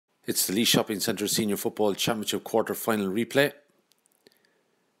It's the Lee Shopping Centre Senior Football Championship quarter-final replay.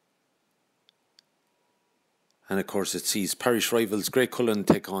 And of course it sees parish rivals Graiguecullen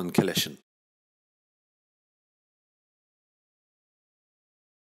take on Killeshin.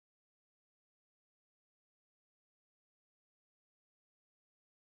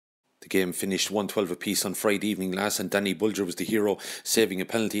 The game finished 1-12 apiece on Friday evening last, and Danny Bulger was the hero, saving a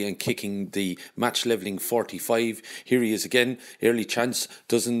penalty and kicking the match levelling 45. Here he is again. Early chance,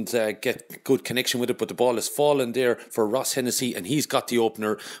 doesn't get good connection with it, but the ball has fallen there for Ross Hennessy, and he's got the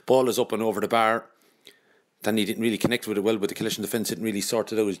opener. Ball is up and over the bar. Danny didn't really connect with it well, but the Killeshin defence didn't really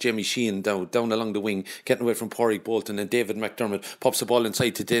sort it out. As Jamie Sheehan down along the wing, getting away from Pádraig Bolton, and David McDermott pops the ball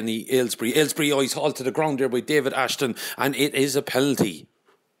inside to Denny Aylesbury. Aylesbury, he's hauled to the ground there by David Ashton, and it is a penalty.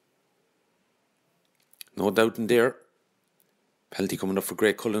 No doubt in there. Penalty coming up for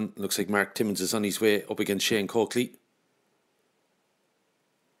Graiguecullen. Looks like Mark Timmins is on his way up against Shane Coakley.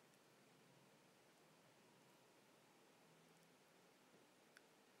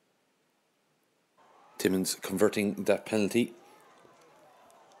 Timmins converting that penalty.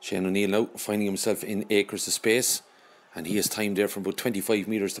 Shane O'Neill now finding himself in acres of space, and he has time there from about 25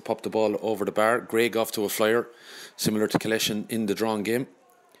 metres to pop the ball over the bar. Graig off to a flyer, similar to Killeshin in the drawn game.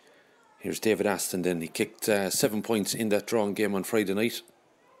 Here's David Aston then. He kicked 7 points in that drawn game on Friday night.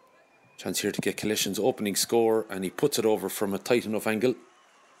 Chance here to get Killeshin's opening score, and he puts it over from a tight enough angle.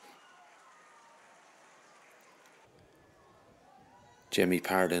 Jamie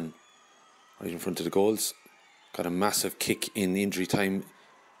Pardon right in front of the goals. Got a massive kick in injury time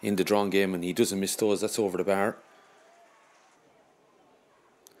in the drawn game, and he doesn't miss those. That's over the bar.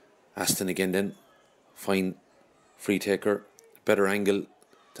 Aston again then. Fine free taker. Better angle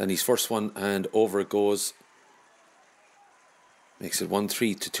than his first one, and over it goes. Makes it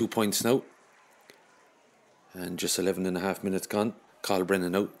 1-3 to 2 points now. And just 11.5 minutes gone. Carl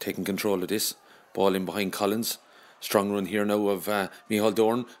Brennan out, taking control of this. Ball in behind Collins. Strong run here now of Micheál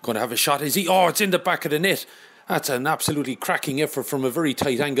Dorn. Going to have a shot, is he? Oh, it's in the back of the net. That's an absolutely cracking effort from a very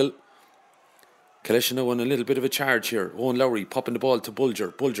tight angle. Killeshin now on a little bit of a charge here. Owen Lowry popping the ball to Bulger.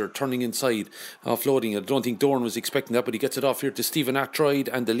 Bulger turning inside, offloading. I don't think Dorn was expecting that, but he gets it off here to Stephen Atroyd,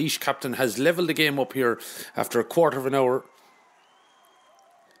 and the Laois captain has levelled the game up here after a quarter of an hour.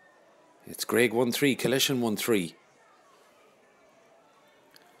 It's Graig 1-3, Killeshin 1-3.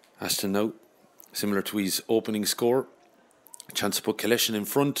 Ashton now, similar to his opening score. A chance to put Killeshin in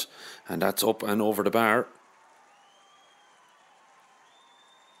front, and that's up and over the bar.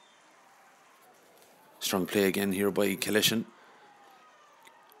 Strong play again here by Killeshin.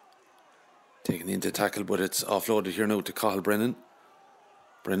 Taken into tackle, but it's offloaded here now to Carl Brennan.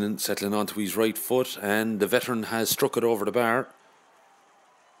 Brennan settling onto his right foot, and the veteran has struck it over the bar.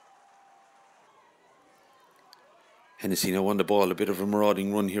 Hennessy now on the ball. A bit of a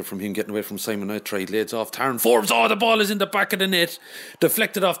marauding run here from him, getting away from Simon Atroyd. Lays off Taran Forbes. Oh, the ball is in the back of the net.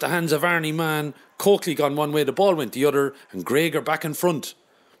 Deflected off the hands of Arnie Mann. Coakley gone one way, the ball went the other, and Graig are back in front.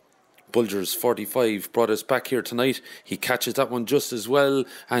 Bulger's 45 brought us back here tonight. He catches that one just as well,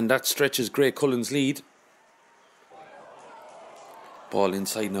 and that stretches Graiguecullen's lead. Ball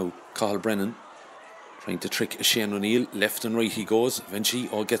inside now, Carl Brennan trying to trick Shane O'Neill. Left and right he goes. Eventually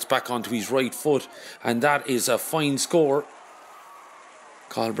gets back onto his right foot, and that is a fine score.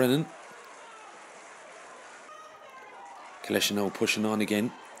 Carl Brennan. Killeshin now pushing on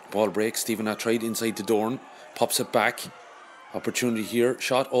again. Ball breaks. Stephen Atroyd inside to Dorn. Pops it back. Opportunity here,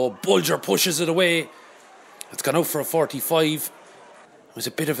 shot. Oh, Bulger pushes it away. It's gone out for a 45. It was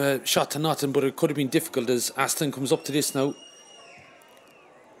a bit of a shot to nothing, but it could have been difficult as Aston comes up to this now.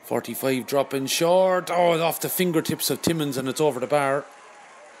 45 dropping short. Oh, off the fingertips of Timmins, and it's over the bar.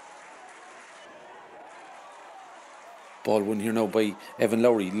 Ball won here now by Evan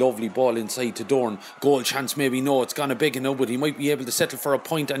Lowry. Lovely ball inside to Dorn. Goal chance maybe, no, it's gone a big now, but he might be able to settle for a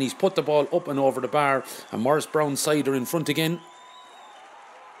point, and he's put the ball up and over the bar, and Morris Brown's side are in front again.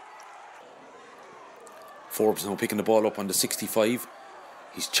 Forbes now picking the ball up on the 65.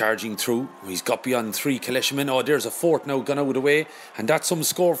 He's charging through. He's got beyond 3 Killeshin men. Oh, there's a fourth now gone out of the way, and that's some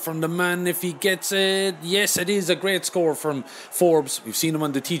score from the man if he gets it. Yes, it is a great score from Forbes. We've seen him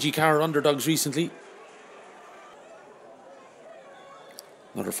on the TG Carr underdogs recently.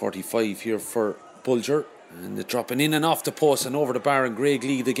 Another 45 here for Bulger, and they're dropping in and off the post and over the bar, and Graig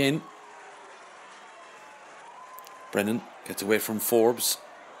lead again. Brennan gets away from Forbes.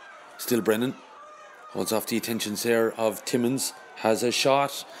 Still Brennan. Holds off the attentions there of Timmins. Has a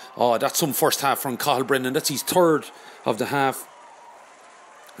shot. Oh, that's some first half from Carl Brennan. That's his third of the half.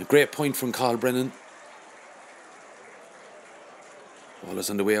 A great point from Carl Brennan. Ball is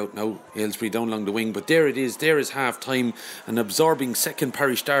on the way out now. Aylesbury down along the wing, but there it is. There is half time. An absorbing second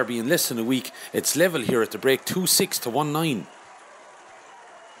parish derby in less than a week. It's level here at the break, 2-6 to 1-9.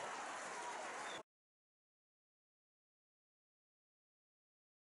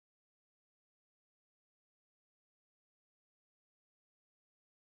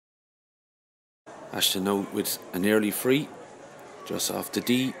 Ashton now with an early free, just off the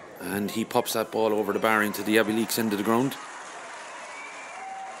D, and he pops that ball over the bar into the Abbey Leaks end of the ground.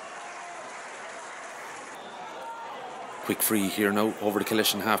 Quick free here now over the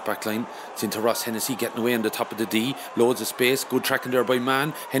Killeshin half-back line. It's into Ross Hennessy getting away on the top of the D. Loads of space. Good tracking there by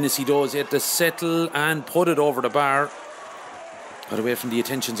Mann. Hennessy does it to settle and put it over the bar. Got away from the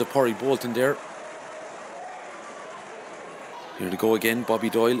attentions of Porry Bolton there. Here to go again. Bobby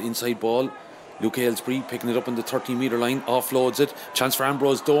Doyle, inside ball. Luke Aylesbury picking it up on the 30-metre line. Offloads it. Chance for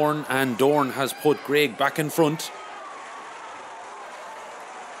Ambrose Dorn. And Dorn has put Graig back in front.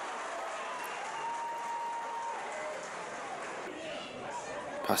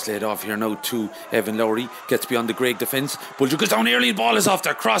 Pass laid off here now to Evan Lowry. Gets beyond the Graig defence. Bulger goes down early. The ball is off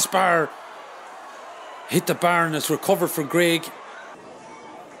the crossbar. Hit the bar and it's recovered for Graig.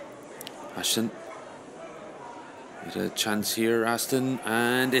 Ashton with a chance here, Aston,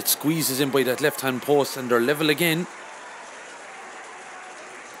 and it squeezes in by that left hand post and they're level again.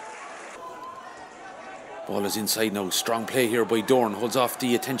 Ball is inside now. Strong play here by Dorn. Holds off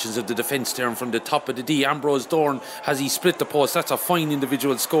the attentions of the defence there, and from the top of the D, Ambrose Dorn, has he split the post. That's a fine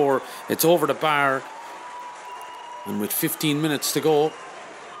individual score. It's over the bar, and with 15 minutes to go,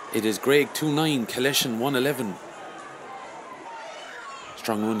 it is Graig 2-9, Killeshin 1-11.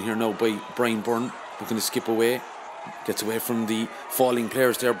 Strong run here now by Brian Byrne, looking to skip away. Gets away from the falling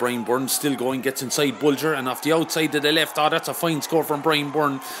players there. Brian Byrne still going, gets inside Bulger, and off the outside to the left. Oh, that's a fine score from Brian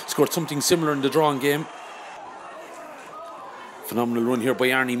Byrne. Scored something similar in the drawing game. Phenomenal run here by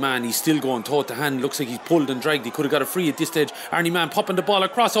Arnie Mann. He's still going toe to hand. Looks like he's pulled and dragged. He could have got a free at this stage. Arnie Mann popping the ball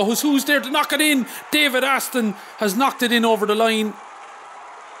across. Oh, who's there to knock it in? David Aston has knocked it in over the line.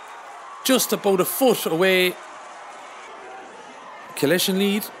 Just about a foot away. Killeshin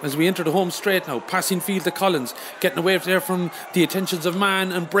lead as we enter the home straight now. Passing field to Collins. Getting away there from the attentions of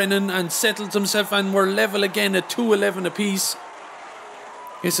Mann and Brennan, and settles himself, and we're level again at 2-11 apiece.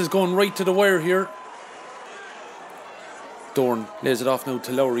 This is going right to the wire here. Dorn lays it off now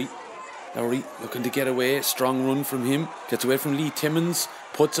to Lowry. Lowry looking to get away. Strong run from him. Gets away from Lee Timmins.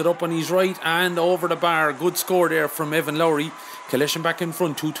 Puts it up on his right and over the bar. Good score there from Evan Lowry. Killeshin back in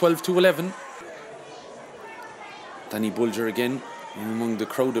front, 2-12-2-11. Danny Bulger again in among the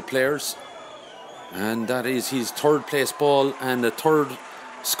crowded players. And that is his third place ball and a third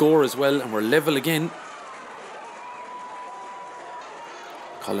score as well. And we're level again.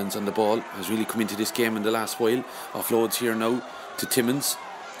 Collins on the ball, has really come into this game in the last while. Offloads here now to Timmins.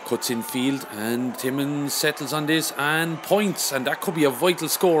 Cuts in field and Timmins settles on this and points, and that could be a vital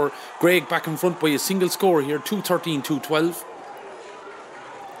score. Graig back in front by a single score here, 2-13-2-12.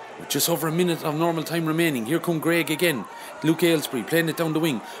 With just over a minute of normal time remaining. Here come Graig again. Luke Aylesbury playing it down the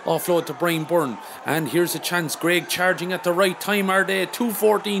wing. Offload to Brian Byrne. And here's a chance. Graig charging at the right time, are they?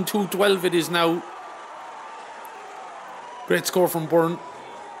 2-14-2-12 it is now. Great score from Byrne.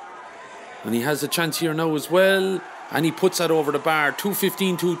 And he has a chance here now as well. And he puts that over the bar.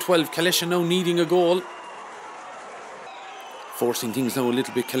 2-15-2-12. Killeshin now needing a goal. Forcing things now a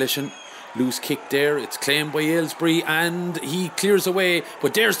little bit, Killeshin. Loose kick there. It's claimed by Aylesbury. And he clears away.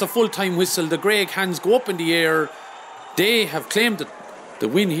 But there's the full-time whistle. The Graig hands go up in the air. They have claimed the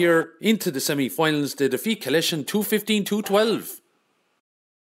win here into the semi-finals. They defeat Killeshin 2-15-2-12.